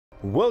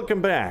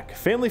Welcome back,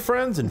 family,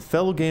 friends, and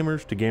fellow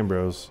gamers to Game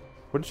Bros.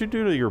 What did you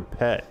do to your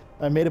pet?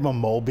 I made him a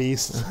mole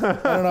beast. I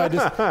don't know,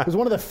 it was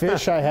one of the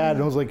fish I had,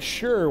 and I was like,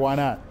 sure, why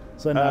not?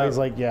 So now he's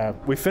like, yeah.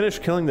 We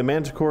finished killing the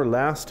Manticore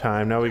last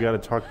time. Now we got to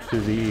talk to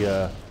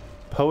the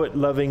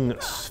poet-loving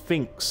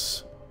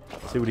Sphinx.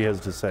 See what he has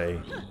to say.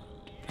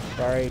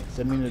 Sorry,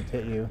 didn't mean to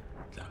hit you.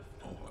 The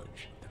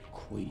forge, the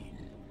queen,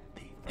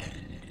 the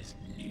end is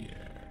near.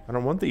 I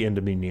don't want the end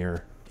to be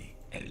near. The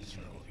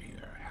Ezreal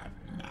here have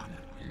mana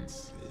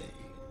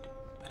enslaved,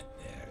 but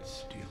there's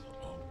still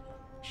hope.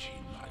 She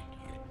might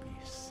yet be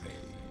saved.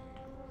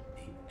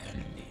 The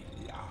enemy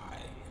lie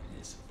in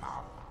this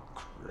foul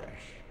crash.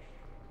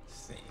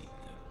 Save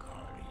the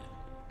guardian,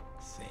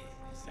 save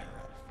Zerafash.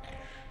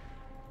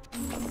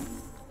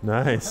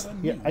 Nice.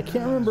 Yeah, I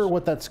can't remember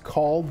what that's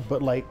called,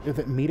 but like, is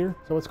it meter? Is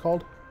that what it's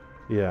called?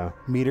 Yeah.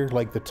 Meter,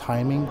 like the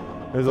timing?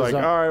 It's like,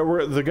 all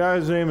right, the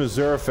guy's name is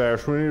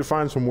Zerafash. We need to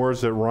find some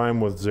words that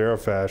rhyme with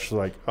Zerafash.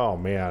 Like, oh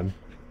man.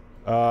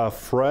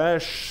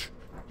 Fresh.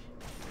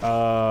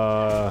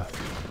 That's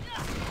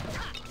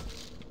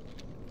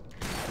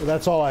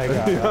all I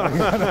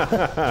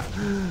got.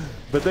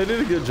 But they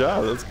did a good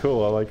job. That's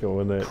cool. I like it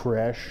when it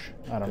Fresh.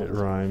 I don't know. it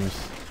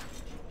rhymes.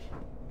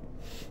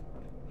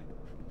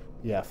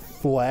 Yeah,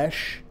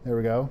 flesh. There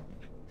we go.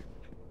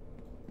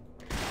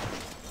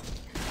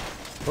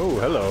 Oh,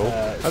 hello.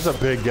 That's a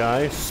big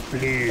guy.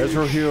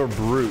 Ezreal here,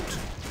 brute.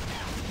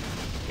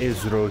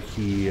 Ezreal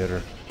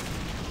here.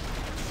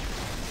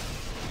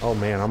 Oh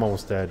man, I'm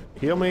almost dead.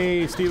 Heal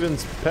me,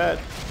 Steven's pet.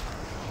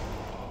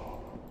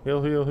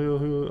 Heal, heal, heal,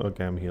 heal.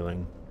 Okay, I'm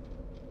healing.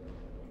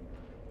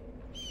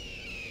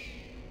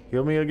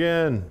 Heal me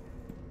again.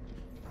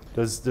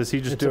 Does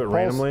he just do it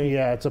randomly?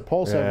 Yeah, it's a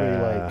pulse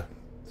every like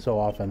so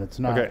often. It's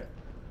not. Okay.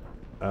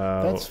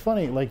 That's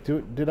funny. Like,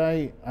 did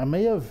I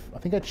may have. I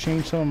think I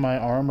changed some of my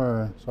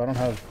armor, so I don't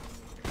have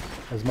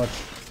as much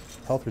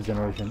health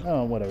regeneration.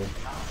 Oh, whatever.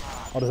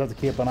 I'll just have to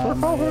keep an eye on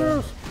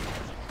my.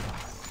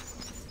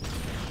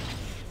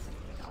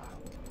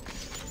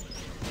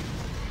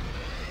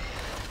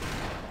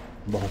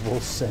 Mobile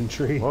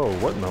sentry. Whoa,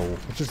 what in the?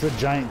 It's just a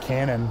giant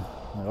cannon.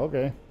 Like,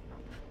 okay.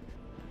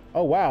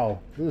 Oh wow,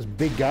 there's this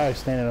big guy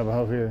standing up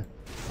over here.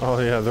 Oh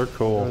yeah, they're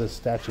cool. Over this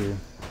statue.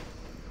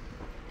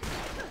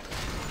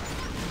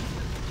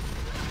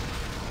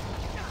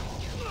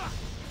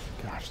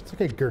 It's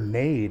like a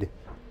grenade.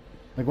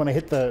 Like when I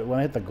hit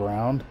the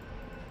ground,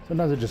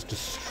 sometimes it just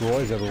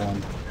destroys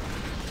everyone.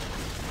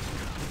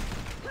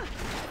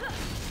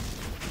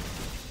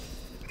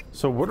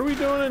 So what are we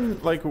doing?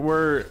 Like,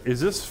 is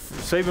this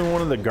saving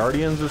one of the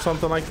guardians or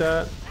something like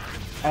that?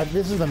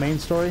 This is the main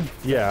story.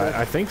 Yeah,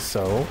 I think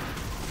so.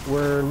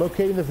 We're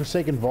locating the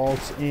Forsaken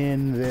Vaults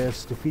in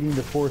this, defeating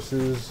the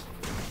forces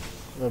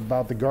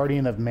about the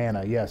Guardian of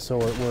Mana. Yes, so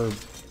we're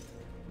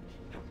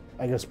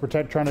I guess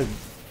trying to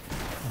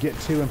get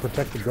to and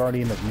protect the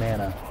Guardian of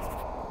Mana.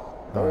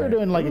 We're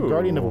doing like a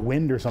Guardian of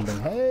Wind or something.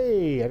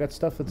 Hey, I got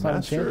stuff that's not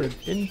enchanted.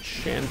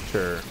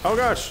 Enchanter. Oh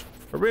gosh,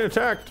 we're being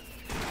attacked.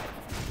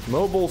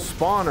 Mobile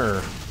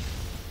spawner.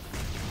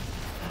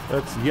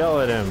 Let's yell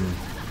at him.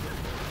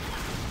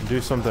 Do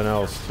something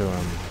else to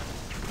him.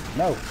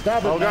 No,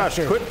 stop it. Oh gosh,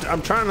 quit.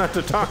 I'm trying not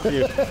to talk to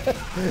you.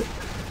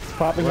 It's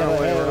popping out.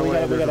 Run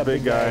away. There's a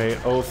big guy.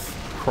 Oath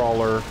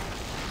crawler.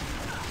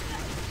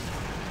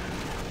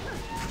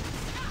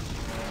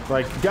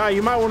 Like, guy,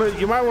 you might want to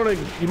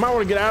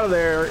get out of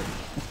there.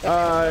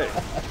 Oh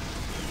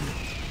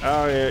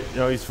yeah,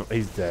 no,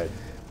 he's dead.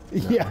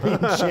 No. Yeah,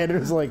 the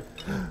enchanter's like,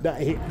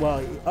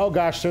 oh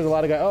gosh, there's a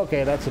lot of guys.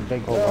 Okay, that's a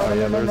big. Oh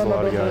yeah, there's a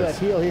lot of guys.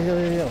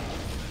 Heal.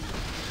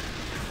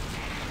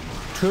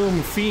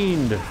 Tomb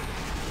Fiend.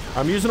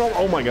 I'm using all.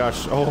 Oh my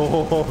gosh.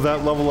 Oh,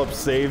 that level up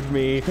saved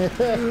me.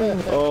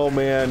 Oh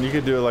man, you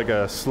could do like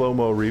a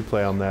slow-mo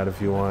replay on that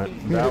if you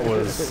want. That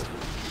was.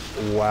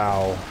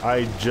 Wow.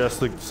 I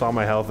just saw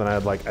my health and I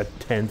had like a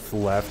 10th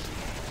left.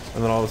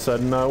 And then all of a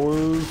sudden I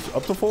was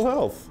up to full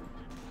health.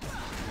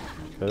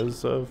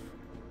 Because of...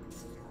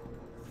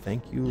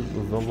 Thank you,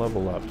 the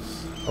level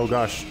ups. Oh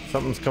gosh,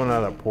 something's coming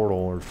out of that portal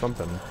or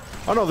something.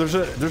 Oh no, there's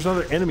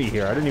another enemy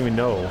here. I didn't even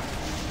know.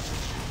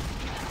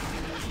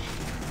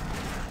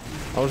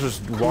 I was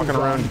just walking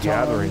around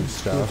gathering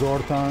stuff.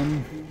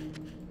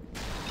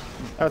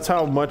 That's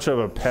how much of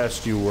a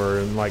pest you were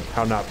and like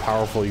how not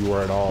powerful you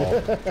were at all.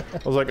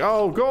 I was like,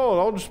 oh, gold,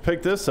 I'll just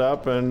pick this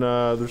up and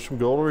there's some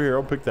gold over here,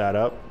 I'll pick that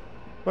up.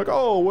 Like,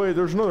 oh, wait,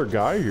 there's another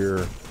guy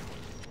here.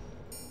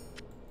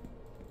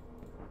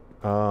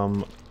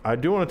 I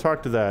do want to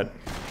talk to that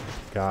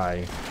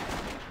guy.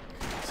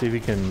 See if he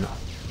can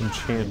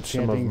enchant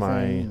some of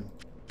my...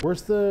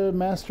 Where's the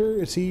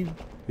master? Is he...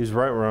 He's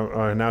right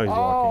where now he's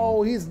walking.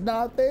 Oh, he's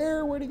not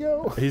there. Where'd he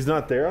go? He's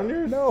not there on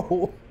yours?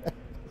 No.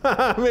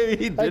 Maybe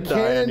he did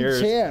die on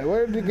yours. Enchant.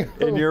 Where'd he go?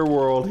 In your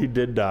world, he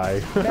did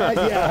die.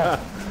 Yeah.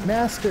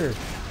 Master.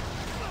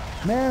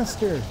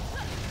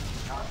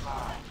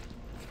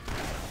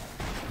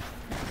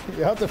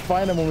 You have to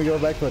find him when we go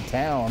back to the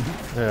town.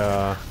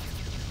 Yeah.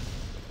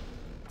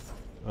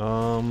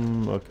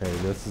 Okay,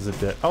 this is a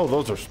dead. Oh,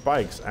 those are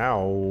spikes.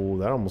 Ow,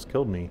 that almost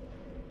killed me.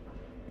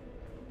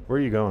 Where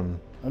are you going?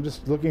 I'm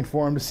just looking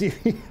for him to see if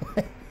he...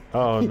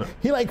 Oh, no.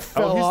 He like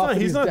fell off.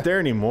 He's not there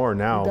anymore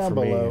now down for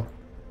below. me.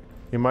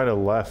 He might have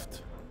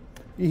left.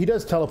 He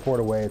does teleport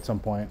away at some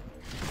point.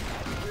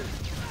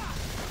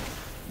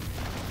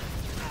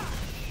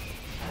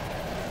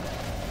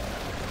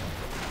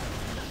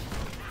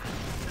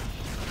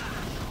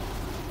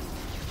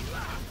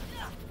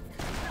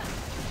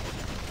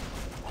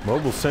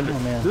 Mobile Sender. Oh,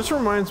 man. This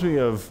reminds me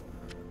of,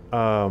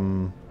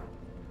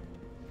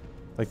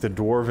 like the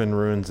Dwarven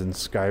ruins in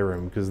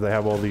Skyrim, because they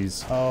have all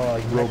these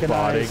like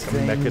robotic,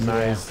 things,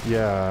 mechanized.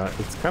 Yeah,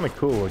 it's kind of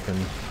cool looking.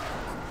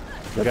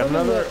 We got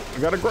another.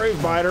 We got a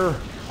grave biter.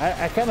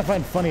 I kind of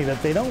find funny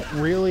that they don't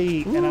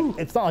really, and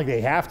it's not like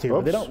they have to,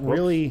 but they don't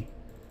really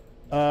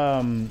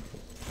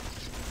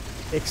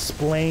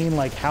explain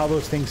like how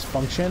those things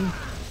function.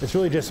 It's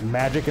really just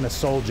magic and a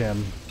soul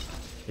gem.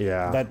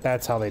 Yeah.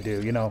 That's how they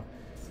do, you know.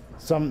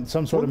 Some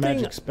sort of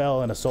magic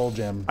spell and a soul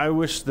gem. I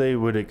wish they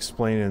would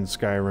explain in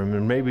Skyrim,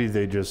 and maybe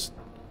they just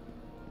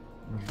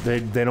they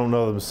don't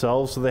know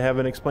themselves, so they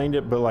haven't explained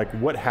it. But like,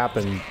 what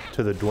happened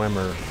to the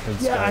Dwemer in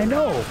Skyrim? Yeah, I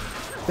know.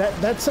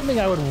 That's something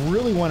I would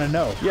really want to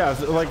know. Yeah,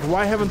 like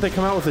why haven't they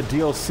come out with a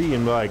DLC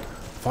and like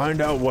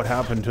find out what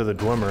happened to the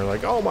Dwemer?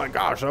 Like, oh my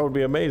gosh, that would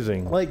be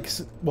amazing. Like,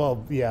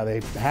 well, yeah, they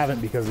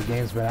haven't because the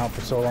game's been out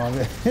for so long.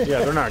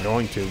 Yeah, they're not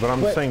going to. But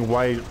I'm saying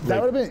why. That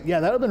like, would have been,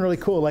 yeah, that would have been really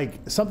cool. Like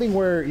something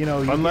where you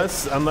know,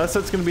 unless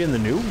it's going to be in the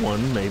new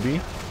one,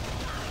 maybe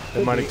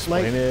they might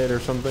explain it or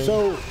something.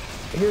 So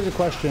here's a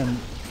question: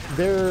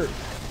 there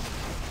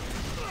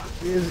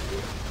is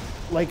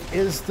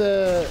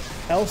the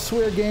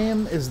Elsewhere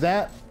game? Is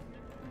that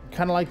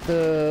kind of like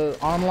the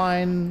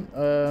online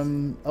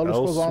Elder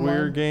Scrolls Elsewhere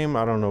Online game?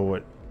 I don't know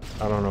what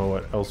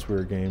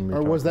Elsewhere game. You're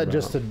or was that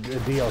talking just a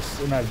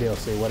DLC? Not a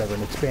DLC, whatever,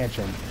 an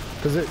expansion?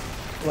 Because it,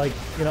 like,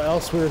 you know,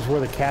 Elsewhere is where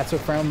the cats are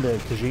from, the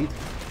Khajiit.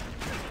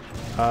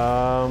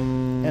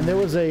 And there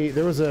was a.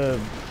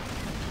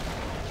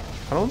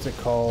 I don't What's it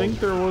called? think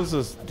there was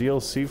a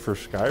DLC for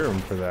Skyrim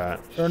for that.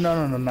 Or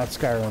no, not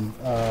Skyrim.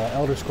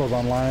 Elder Scrolls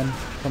Online,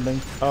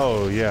 something.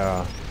 Oh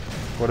yeah.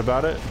 What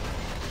about it?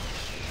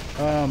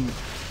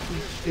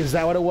 Is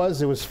that what it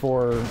was? It was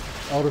for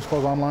Elder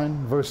Scrolls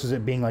Online versus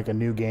it being like a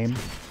new game?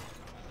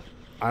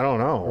 I don't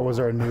know. Or was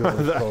there a new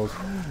Elder Scrolls?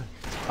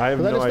 I have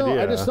no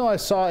idea. I just know I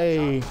saw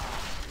a...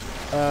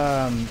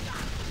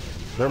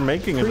 They're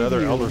making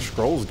another preview. Elder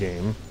Scrolls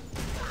game.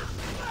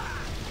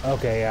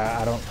 Okay, yeah,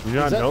 I don't... Did you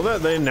not know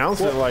that? They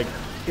announced it like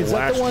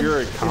last year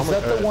at Comic. Is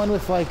that the one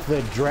with like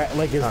the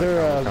like? Is there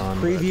a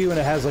preview and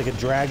it has like a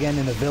dragon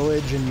in a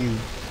village and you?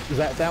 Is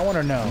that one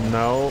or no?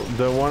 No,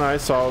 the one I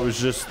saw it was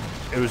just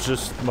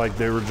like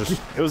it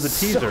was a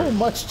teaser. So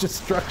much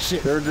destruction.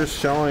 They were just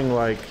showing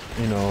like,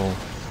 you know,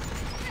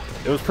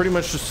 it was pretty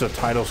much just a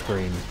title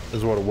screen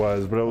is what it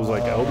was, but it was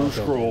like Elder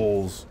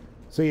Scrolls.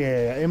 So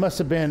yeah, it must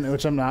have been,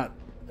 which I'm not.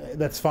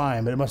 That's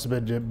fine, but it must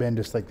have been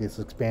just like this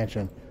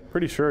expansion.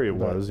 Pretty sure it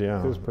was,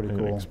 yeah. It was pretty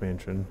cool.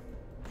 Expansion.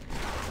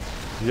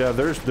 Yeah,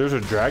 there's a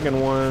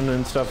dragon one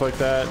and stuff like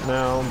that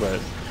now, but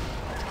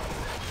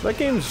that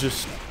game's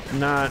just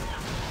not.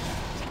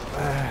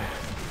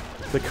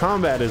 The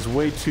combat is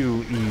way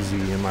too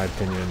easy, in my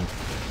opinion.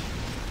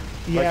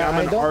 Yeah, like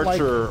I'm an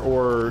archer,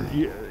 or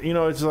you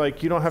know, it's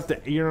like you don't have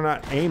to. You're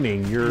not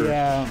aiming. You're.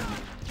 Yeah.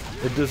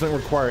 It doesn't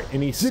require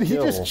any skill. Did he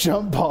just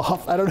jump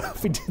off? I don't know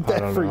if he did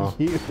that for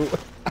you.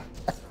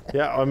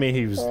 Yeah, I mean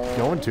he was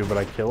going to, but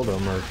I killed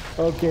him. Or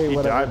okay, he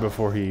whatever. died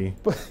before he.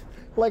 But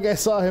like I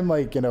saw him,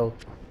 like, you know,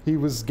 he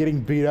was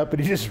getting beat up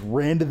and he just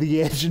ran to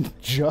the edge and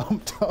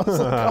jumped. I was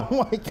like,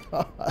 oh my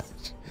gosh,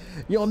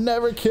 you'll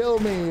never kill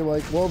me.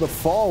 Like, well, the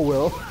fall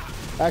will.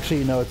 Actually,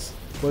 you know, it's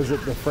what is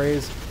it? The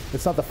phrase?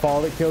 It's not the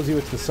fall that kills you;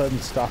 it's the sudden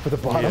stop at the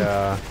bottom.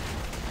 Yeah.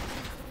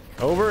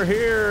 Over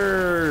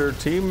here,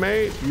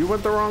 teammate. You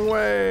went the wrong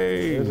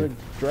way. There's a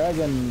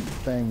dragon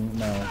thing.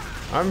 No.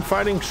 I'm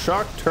fighting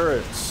shock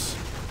turrets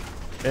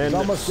and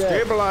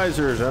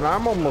stabilizers, and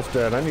I'm almost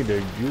dead. I need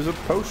to use a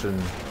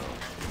potion.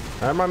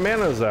 And my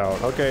mana's out.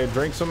 Okay,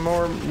 drink some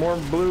more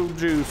blue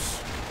juice.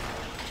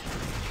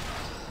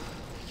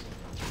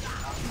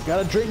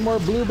 Gotta drink more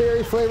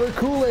blueberry flavored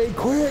Kool-Aid,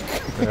 quick!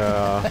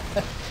 Yeah.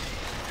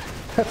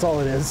 That's all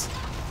it is.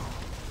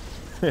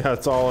 Yeah,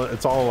 it's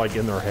all like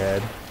in their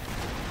head.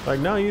 Like,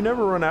 no, you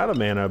never run out of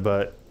mana,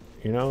 but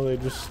you know they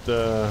just.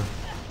 This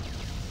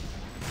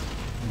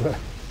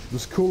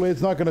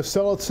Kool-Aid's not gonna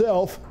sell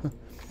itself.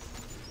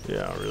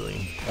 Yeah,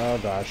 really. Oh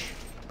gosh.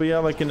 But yeah,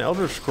 like in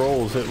Elder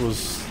Scrolls, it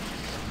was.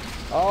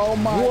 Oh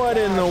my. What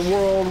in the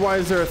world? Why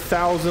is there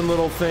 1,000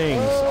 little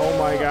things? Oh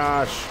my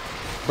gosh!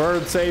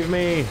 Bird, save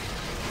me!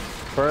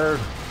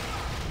 Bird.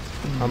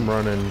 I'm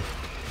running.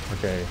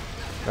 Okay.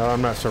 No,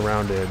 I'm not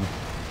surrounded.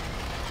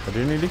 I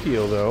do need to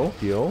heal though.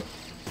 Heal.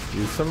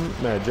 Use some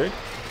magic.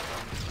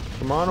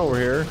 Come on over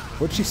here.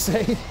 What'd she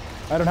say?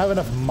 I don't have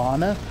enough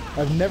mana?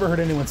 I've never heard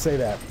anyone say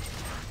that.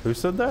 Who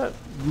said that?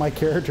 My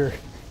character.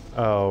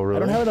 Oh, really? I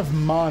don't have enough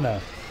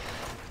mana.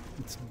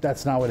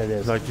 That's not what it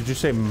is. Like, did you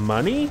say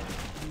money?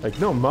 Like,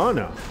 no,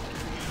 mana.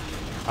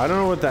 I don't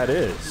know what that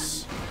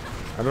is.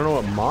 I don't know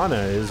what mana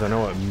is. I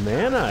know what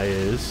mana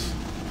is.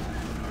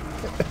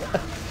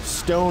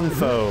 Stone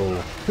foe.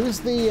 Who's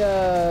the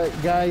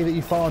guy that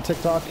you follow on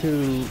TikTok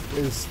who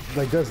is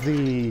like does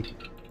the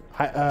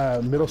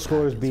middle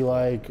schoolers be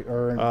like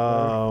or I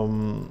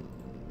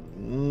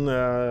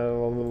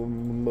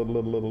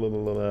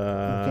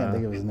can't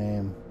think of his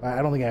name.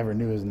 I don't think I ever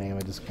knew his name.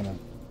 I just kind of.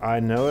 I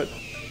know it.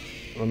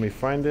 Let me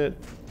find it.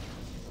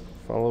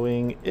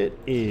 Following it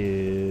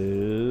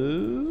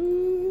is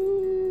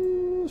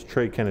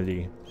Trey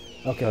Kennedy.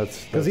 Okay,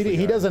 because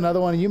he does another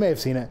one. You may have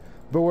seen it,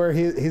 but where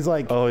he's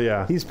like, oh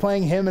yeah, he's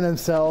playing him and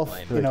himself.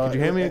 You know, could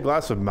you hand me a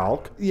glass of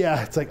milk?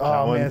 Yeah, it's like,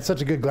 oh man, it's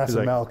such a good glass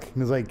of milk.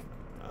 And he's like,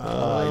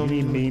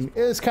 you mean?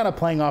 It's kind of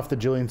playing off the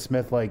Julian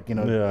Smith, like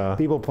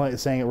people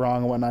saying it wrong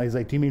and whatnot. He's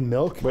like, do you mean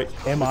milk? Wait,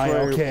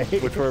 M-I-L-K.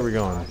 Which way are we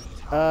going?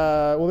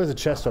 Well, there's a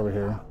chest over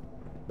here.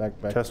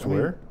 Back. Chest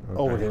where? Okay.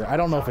 Over here. I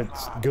don't know if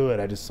it's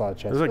good. I just saw a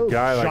chest. There's a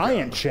guy like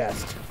giant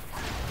chest.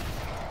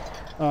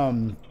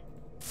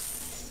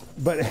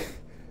 But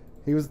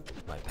he was.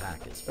 My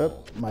pack is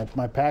full. My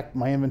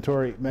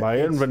inventory. My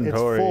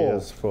inventory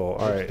is full.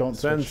 All right. Don't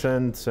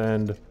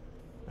send.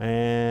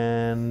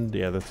 And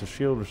yeah, that's a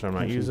shield which I'm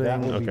not using.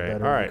 Okay. All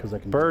right.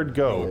 Bird,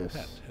 go.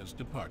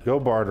 Go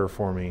barter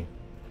for me.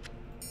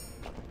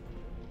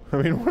 I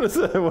mean, what is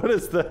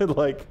the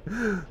like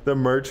the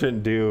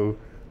merchant do?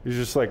 He's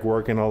just like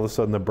working. All of a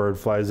sudden, the bird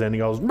flies in. He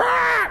goes,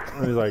 "Bah!"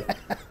 And he's like,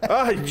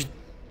 "Oh,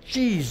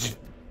 jeez,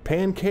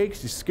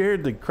 pancakes! You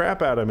scared the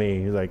crap out of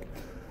me." He's like,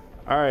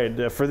 "All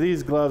right, for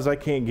these gloves, I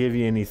can't give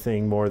you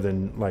anything more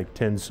than like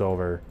 10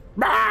 silver."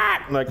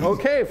 Bah! I'm like,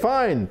 okay,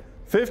 fine,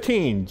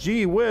 15.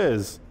 Gee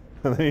whiz!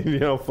 And then he,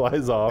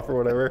 flies off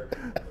or whatever.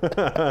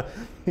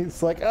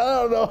 He's like,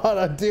 I don't know how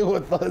to deal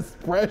with this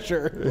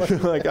pressure.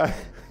 Like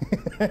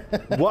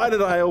why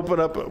did I open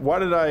up? Why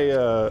did I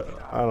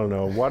don't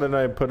know. Why did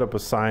I put up a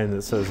sign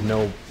that says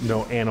no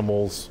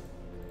animals?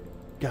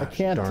 Gosh, I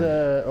can't.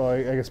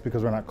 I guess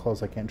because we're not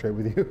close, I can't trade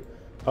with you.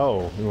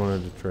 Oh, you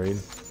wanted to trade?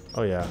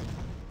 Oh yeah.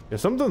 Yeah,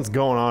 something's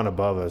going on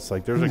above us.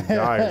 Like there's a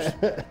guy.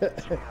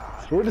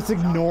 We're just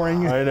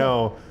ignoring. I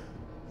know.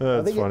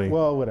 That's funny.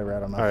 Well, whatever. I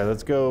don't know. All right,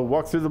 let's go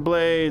walk through the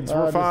blades.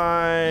 We're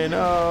fine.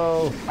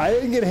 Oh. I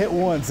didn't get hit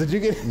once. Did you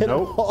get hit?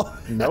 Nope.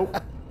 Nope.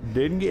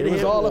 Didn't get hit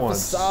once. It was all a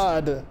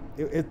facade.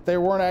 They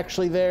weren't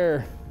actually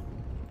there.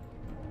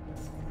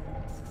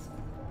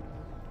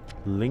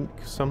 Link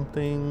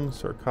something,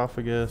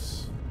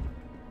 sarcophagus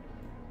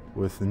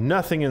with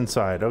nothing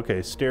inside.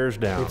 Okay, stairs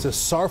down. It's a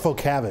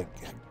sarcophagus.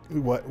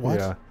 What?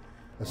 Yeah.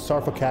 A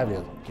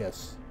sarcophagus.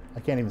 Yes.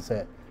 I can't even say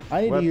it.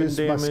 I need to use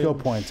my skill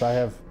points. I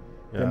have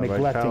been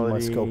neglecting my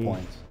skill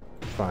points.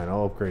 Fine,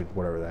 I'll upgrade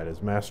whatever that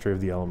is. Mastery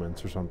of the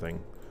elements or something.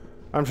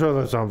 I'm sure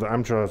that's something.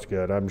 I'm sure that's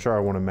good. I'm sure I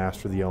want to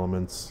master the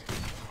elements.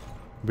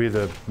 Be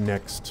the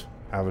next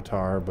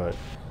avatar, but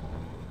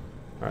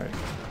all right.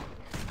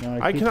 No,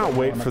 I cannot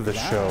wait for the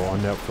show on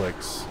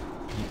Netflix.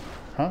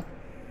 Huh?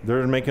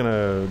 They're making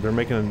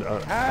an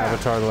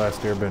Avatar: The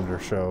Last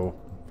Airbender show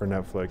for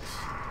Netflix.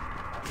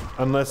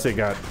 Unless it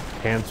got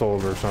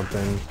canceled or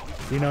something.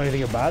 Do you know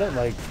anything about it?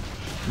 Like,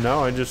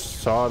 no, I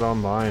just saw it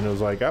online. It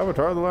was like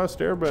Avatar: The Last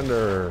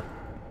Airbender,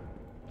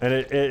 and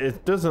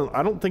it doesn't.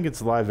 I don't think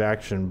it's live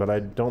action, but I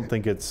don't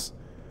think it's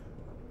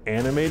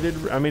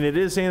animated. I mean, it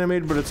is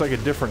animated, but it's like a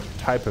different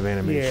type of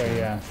animation.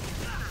 Yeah.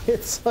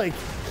 It's like,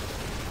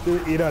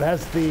 it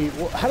has the.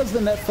 How does the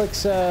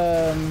Netflix?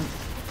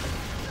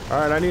 All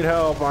right, I need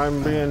help.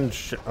 I'm being.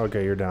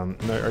 Okay, you're down.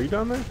 Are you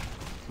down there?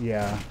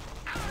 Yeah.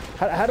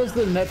 How does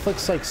the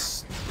Netflix like,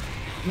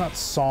 not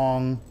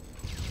song,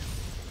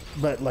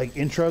 but like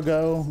intro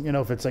go?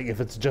 If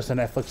it's just a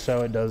Netflix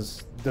show, it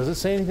does it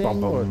say anything?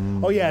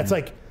 Bum, oh yeah, it's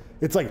like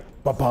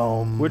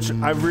ba-boom. Which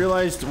I've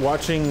realized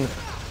watching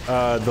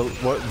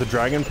the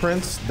Dragon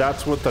Prince.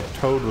 That's what the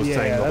Toad was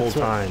saying the whole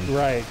time.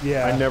 Right.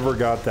 Yeah. I never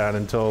got that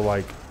until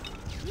like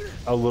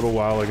a little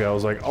while ago. I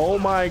was like, oh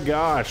my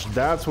gosh,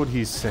 that's what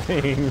he's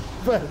saying.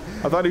 But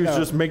I thought he was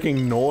just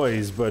making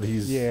noise, but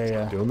he's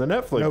doing the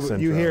Netflix intro.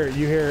 You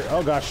hear,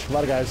 oh gosh, a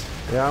lot of guys.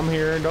 Yeah, I'm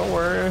here, don't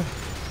worry.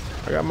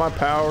 I got my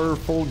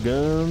powerful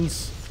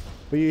guns.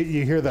 But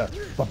you hear the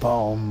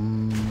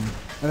ba-boom,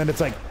 and then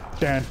it's like,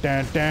 dun,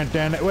 dun, dun,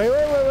 dun. Wait.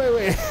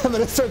 And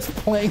then it starts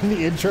playing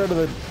the intro to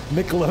the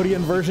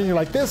Nickelodeon version. You're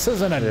like, this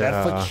isn't a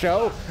Netflix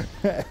show.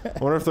 I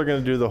wonder if they're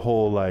going to do the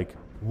whole, like,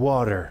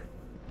 water,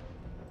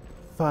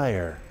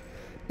 fire.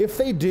 If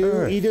they do,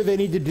 Earth, either they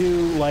need to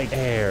do like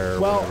air.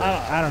 Well,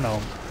 I don't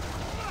know.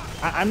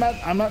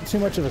 I'm not too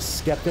much of a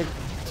skeptic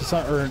to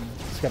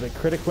skeptic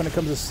critic when it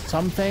comes to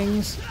some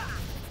things.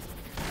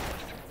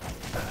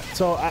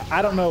 So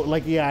I don't know.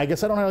 Like, I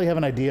guess I don't really have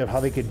an idea of how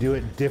they could do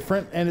it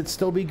different and it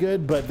still be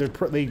good. But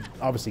they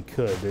obviously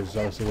could. There's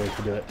obviously ways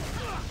to do it.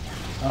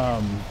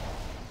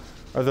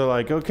 Are they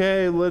like,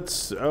 okay,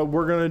 let's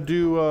we're gonna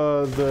do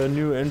the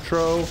new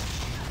intro,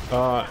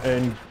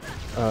 and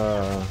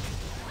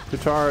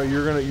Katara,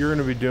 you're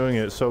gonna be doing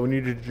it. So we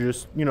need to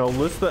just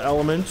list the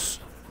elements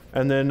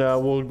And then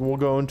we'll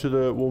move on to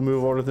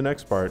the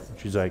next part.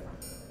 She's like,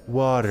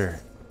 water,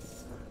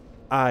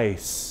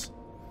 ice,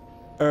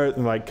 earth.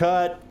 I'm like,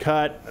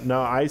 cut.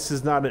 No, ice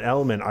is not an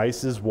element.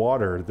 Ice is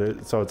water.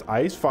 So it's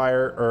ice,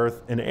 fire,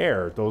 earth, and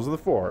air. Those are the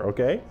 4.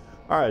 Okay.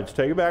 All right. Let's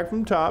take it back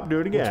from top. Do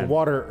it again. It's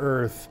water,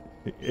 earth,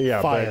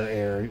 fire,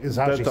 air. Is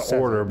how that's the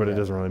order, but it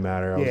doesn't really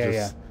matter.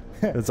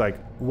 It's like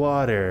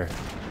water,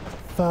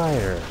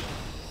 fire,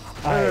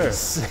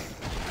 ice.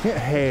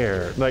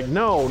 Hair. Like,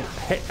 no.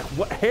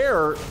 What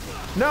hair?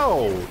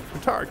 No.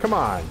 Come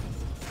on.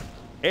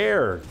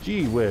 Air.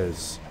 Gee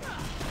whiz.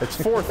 It's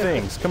 4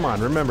 things. Come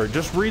on, remember.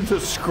 Just read the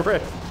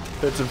script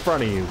that's in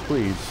front of you,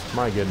 please.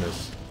 My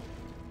goodness.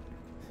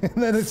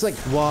 And then it's like,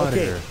 water.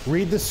 Okay,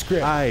 read the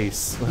script.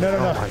 Ice. No.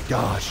 Oh my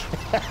gosh.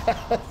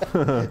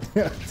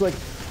 It's like,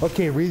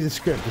 okay, read the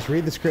script. Just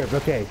read the script.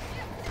 Okay.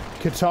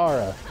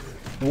 Katara.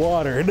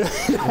 Water.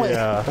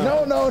 Yeah.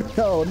 No.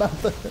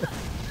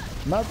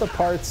 Not the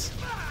parts.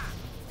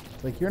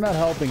 Like, you're not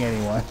helping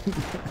anyone.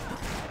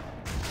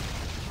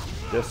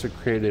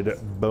 Desecrated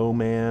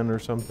bowman or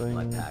something.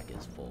 My pack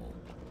is full.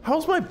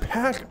 How's my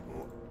pack?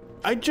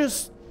 I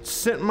just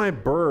sent my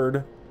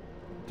bird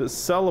to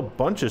sell a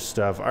bunch of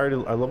stuff. I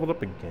leveled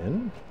up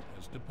again?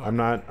 I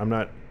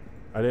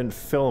didn't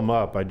fill them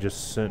up. I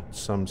just sent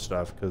some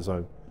stuff because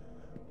I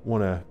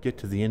want to get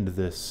to the end of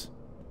this.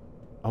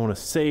 I want to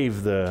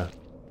save the...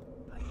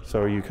 So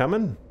are you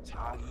coming?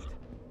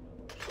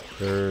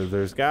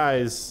 There's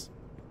guys.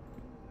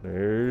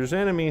 There's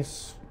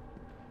enemies.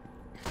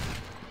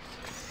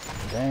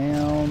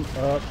 Down,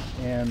 up,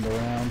 and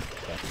around.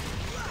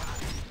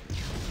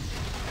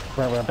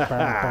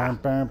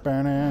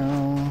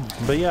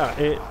 But yeah,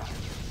 I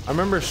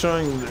remember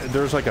showing,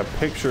 there's like a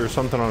picture or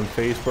something on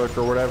Facebook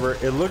or whatever.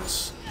 It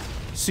looks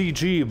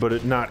CG, but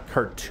it's not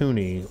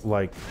cartoony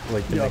like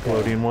the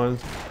Nickelodeon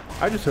ones.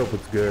 I just hope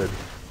it's good.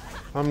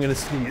 I'm gonna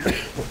sneeze.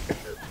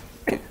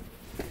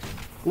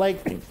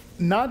 Like,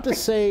 not to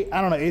say,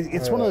 I don't know,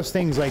 it's one of those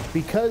things, like,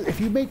 because if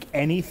you make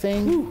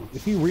anything,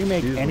 if you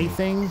remake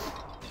anything,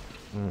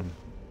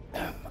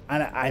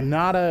 I'm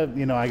not a,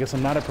 I guess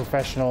I'm not a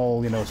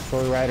professional,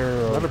 story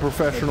writer or not a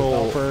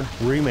professional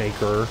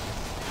remaker.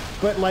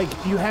 But, like,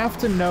 you have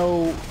to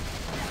know,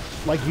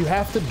 like, you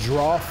have to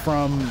draw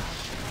from,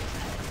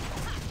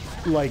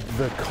 like,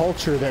 the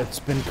culture that's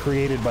been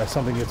created by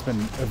something that's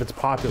been, if it's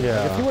popular.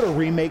 Yeah. Like, if you were to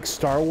remake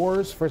Star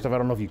Wars, first off, I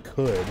don't know if you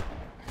could,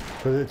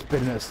 because it's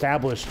been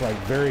established, like,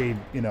 very,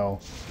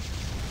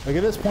 like,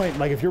 at this point,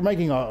 like, if you're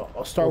making a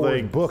Star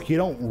Wars book, you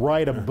don't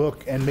write a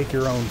book and make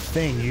your own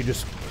thing. You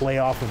just play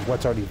off of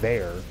what's already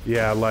there.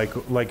 Yeah,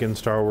 like in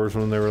Star Wars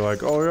when they were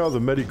like, oh yeah, the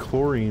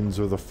midichlorians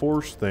or the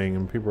Force thing,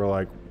 and people are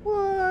like,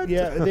 what?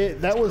 Yeah,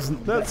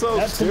 that's so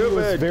stupid.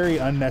 Was very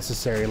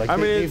unnecessary. Like, I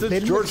mean,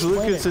 it's George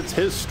Lucas, it's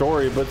his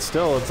story, but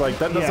still, it's like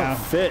that doesn't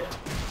fit.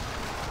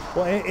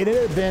 Well, it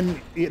had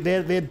been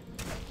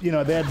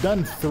they had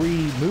done 3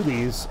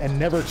 movies and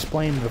never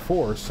explained the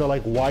Force, so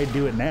like, why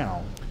do it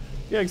now?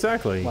 Yeah,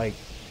 exactly. Like,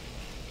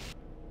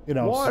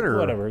 water,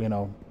 whatever.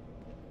 I'm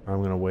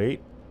gonna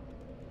wait.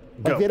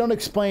 Like, they don't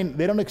explain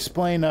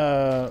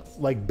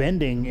like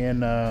bending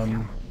in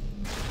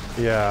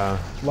yeah.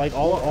 Like,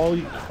 all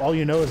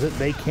you know is that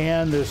they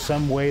can. There's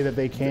some way that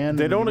they can.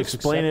 They don't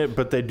explain it,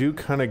 but they do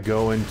kind of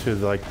go into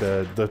like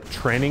the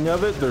training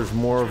of it. There's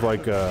more of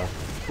like a,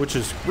 which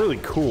is really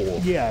cool.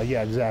 Yeah,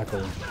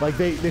 exactly. Like,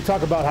 they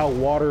talk about how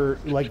water,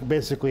 like,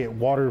 basically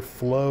water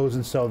flows,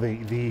 and so the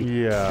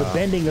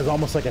bending is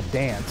almost like a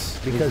dance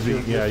because your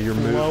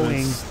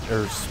flowing, movements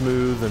are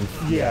smooth and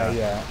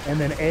yeah. And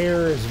then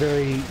air is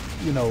very,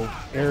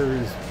 air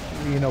is,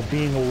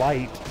 being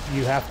light.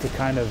 You have to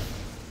kind of.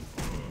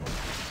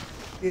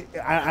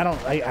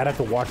 I'd have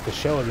to watch the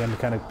show again to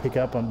kind of pick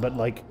up on, but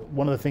like,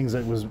 one of the things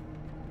that was,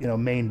 the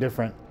main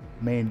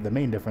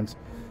difference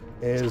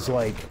is,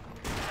 like,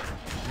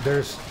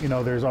 there's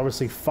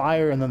obviously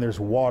fire and then there's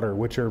water,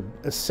 which are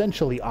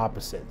essentially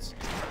opposites.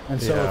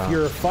 And so if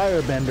you're a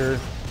firebender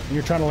and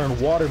you're trying to learn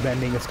water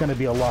bending, it's going to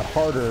be a lot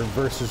harder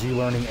versus you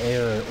learning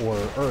air or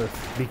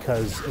earth,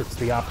 because it's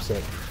the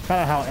opposite.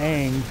 Kind of how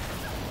Aang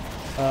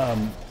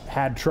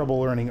had trouble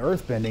learning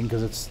earth bending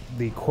because it's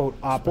the quote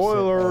opposite.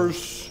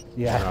 Spoilers.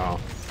 Yeah.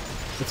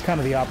 It's kind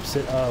of the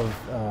opposite of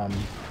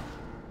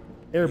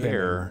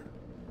airbender.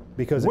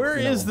 Because where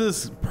is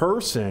this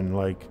person?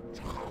 Like,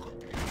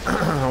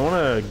 I want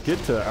to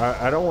get to.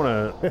 I don't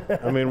want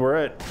to. I mean, we're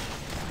at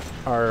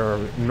our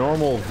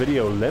normal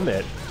video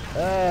limit,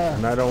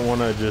 and I don't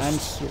want to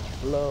just.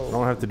 I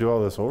don't have to do all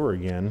this over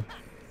again.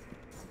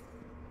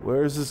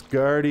 Where's this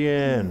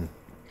guardian?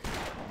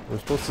 We're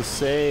supposed to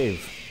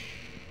save.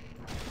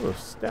 Oh,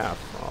 staff.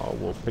 Oh,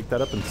 we'll pick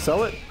that up and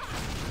sell it.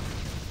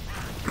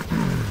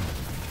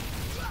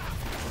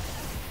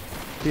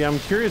 Yeah, I'm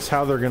curious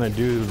how they're gonna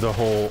do the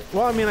whole.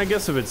 Well, I mean, I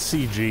guess if it's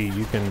CG,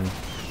 you can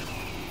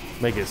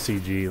make it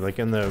CG. Like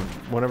in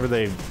whenever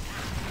they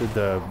did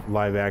the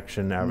live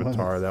action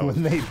Avatar, that was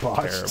they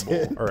botched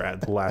terrible. It. Or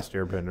at the Last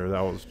Airbender,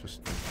 that was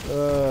just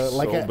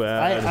like so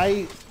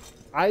bad.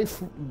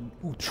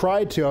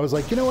 tried to. I was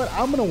like, you know what?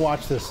 I'm gonna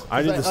watch this.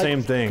 I did the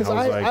same thing. Because I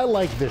was like, I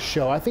like this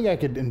show. I think I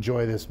could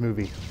enjoy this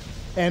movie.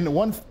 And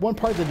one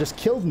part that just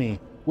killed me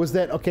was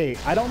that, okay,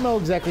 I don't know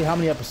exactly how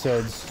many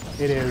episodes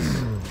it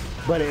is,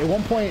 but at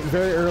one point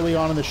very early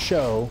on in the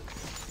show,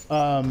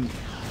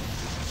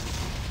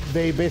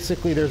 they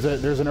basically there's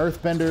an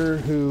earthbender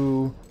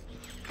who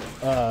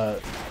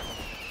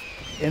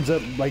ends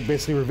up like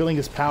basically revealing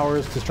his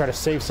powers to try to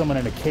save someone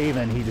in a cave,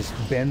 and he just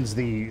bends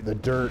the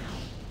dirt.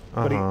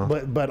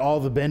 But all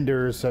the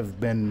benders have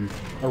been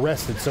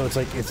arrested, so it's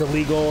like it's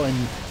illegal and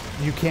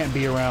you can't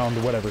be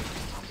around, whatever.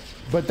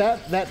 But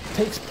that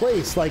takes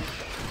place like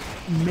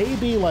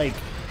maybe like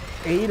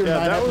 8 or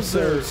 9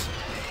 episodes.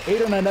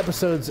 8 or 9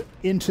 episodes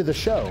into the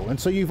show, and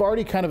so you've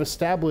already kind of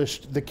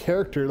established the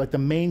character, like the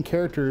main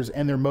characters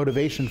and their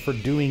motivation for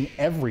doing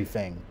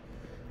everything.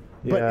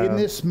 But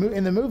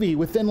in the movie,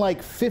 within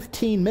like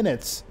 15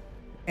 minutes,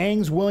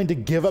 Aang's willing to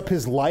give up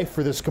his life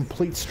for this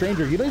complete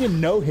stranger. You don't even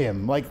know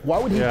him. Like, why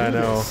would he do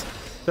this?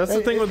 That's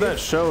the thing with that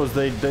show is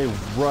they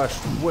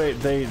rushed.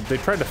 They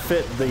tried to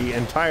fit the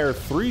entire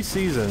 3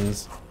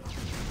 seasons.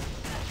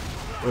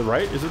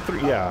 Right? Is it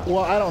 3? Yeah. Well,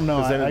 I don't know.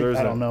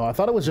 I don't know. I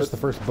thought it was just the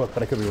first book,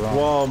 but I could be wrong.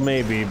 Well,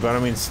 maybe, but I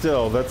mean,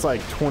 still, that's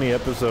like 20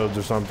 episodes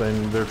or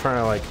something. They're trying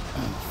to like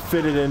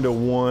fit it into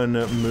one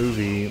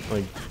movie.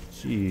 Like,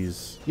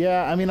 jeez.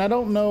 Yeah, I mean, I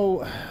don't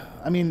know.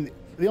 I mean,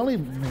 the only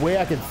way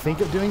I could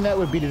think of doing that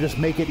would be to just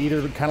make it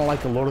either kind of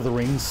like the Lord of the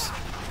Rings.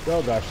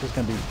 Oh gosh, this is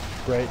gonna be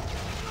great.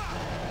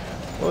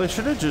 Well, they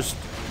should have just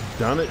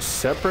done it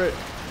separate.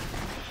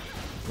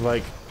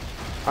 Like,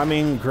 I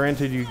mean,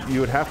 granted, you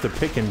would have to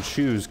pick and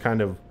choose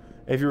kind of,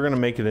 if you're going to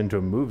make it into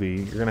a movie,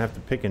 you're going to have to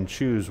pick and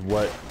choose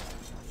what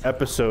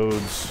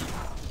episodes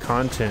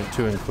content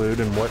to include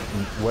and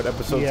what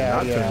episodes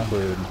not to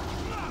include.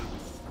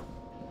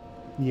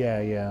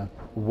 Yeah.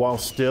 While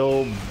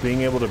still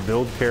being able to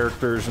build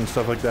characters and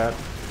stuff like that.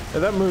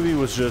 And that movie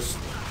was just,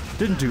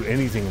 didn't do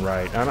anything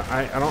right.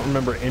 I don't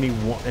remember any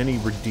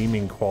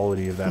redeeming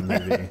quality of that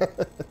movie.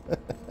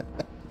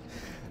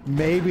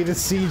 Maybe the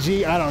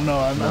CG. I don't know.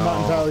 I'm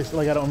not entirely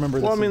like I don't remember.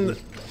 The CG. I mean,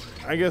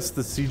 I guess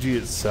the CG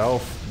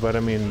itself, but I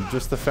mean,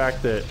 just the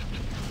fact that.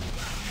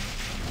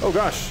 Oh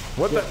gosh,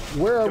 what the?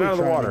 Where are Get we out of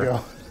the trying water.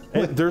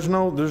 to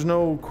go? There's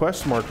no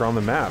quest marker on the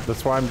map.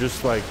 That's why I'm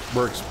just like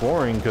we're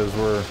exploring because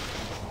we're.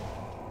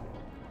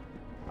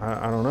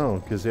 I don't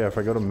know because if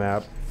I go to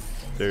map,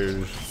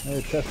 there's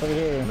chest over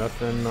here.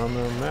 Nothing on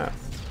the map.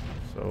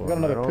 So I've got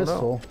another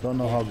pistol. Don't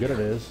know how good it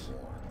is.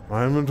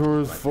 My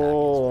inventory is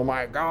full. Oh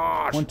my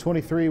gosh.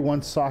 123,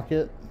 1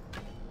 socket.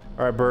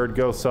 All right, Bird,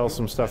 go sell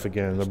some stuff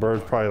again. The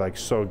Bird's probably like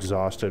so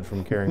exhausted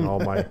from carrying all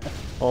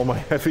my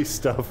heavy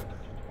stuff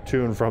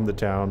to and from the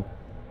town.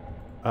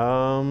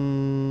 Oh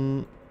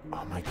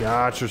my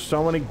gosh, there's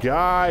so many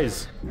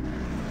guys.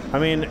 I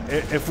mean,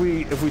 if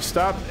we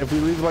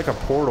leave like a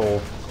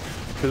portal,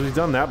 because we've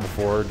done that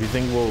before. Do you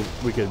think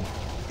we could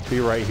be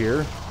right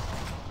here?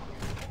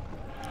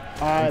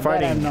 I'm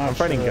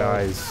fighting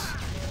guys.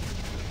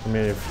 I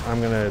mean, if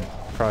I'm gonna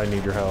probably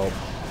need your help.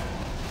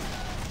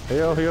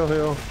 Heal.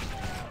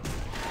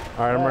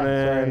 All right, I'm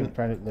running.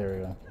 There we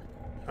go.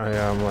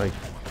 I'm like,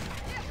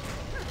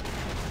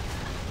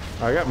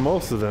 I got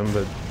most of them,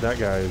 but that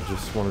guy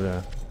just wanted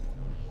to.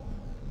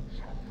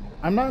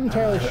 I'm not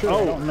entirely sure.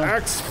 I don't know.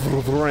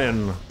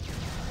 Axfrin.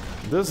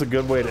 This is a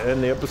good way to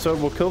end the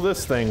episode. We'll kill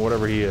this thing,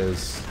 whatever he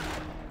is.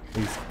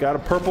 He's got a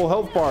purple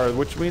health bar,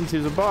 which means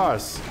he's a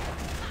boss.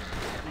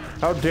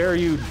 How dare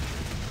you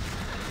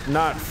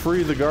not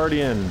free the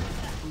Guardian?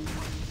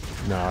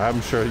 No,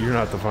 I'm sure you're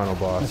not the final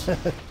boss.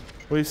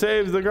 We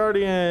saved the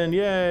Guardian!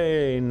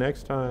 Yay!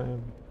 Next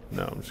time.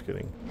 No, I'm just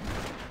kidding.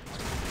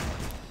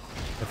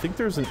 I think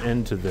there's an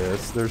end to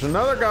this. There's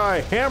another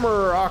guy!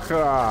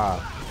 Hammeraka!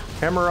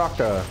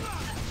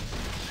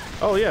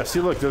 Oh yeah, see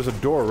look, there's a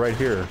door right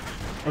here.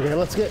 Okay,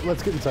 let's get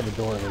inside the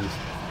door at least.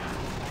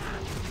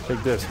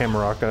 Take this,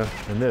 Hammeraka,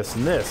 and this,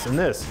 and this, and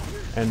this,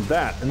 and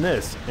that, and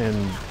this, and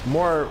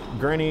more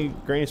Granny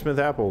Smith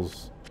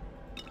apples.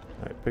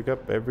 All right, pick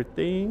up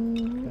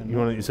everything.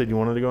 You said you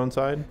wanted to go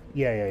inside?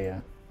 Yeah.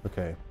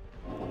 Okay.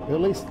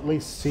 At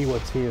least see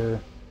what's here.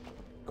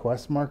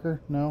 Quest marker?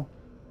 No.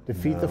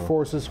 Defeat the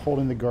forces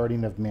holding the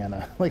Guardian of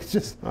Mana. Like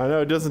just. I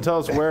know it doesn't tell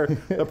us where.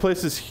 That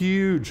place is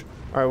huge.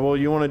 All right. Well,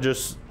 you want to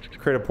just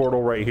create a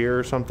portal right here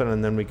or something,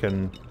 and then we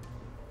can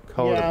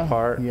call it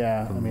apart.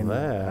 Yeah. I mean,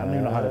 I don't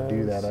even know how to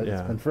do that.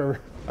 It's been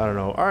forever. I don't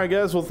know. All right,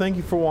 guys. Well, thank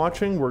you for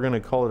watching. We're gonna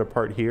call it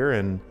apart here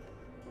and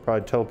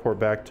probably teleport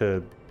back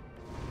to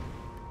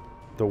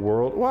the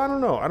world. Well, I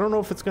don't know. I don't know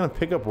if it's gonna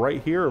pick up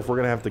right here or if we're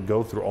gonna have to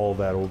go through all of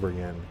that over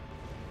again.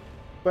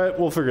 But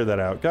we'll figure that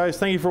out. Guys,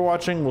 thank you for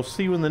watching. We'll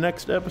see you in the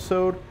next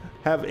episode.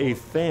 Have a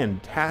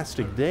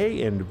fantastic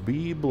day and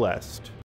be blessed.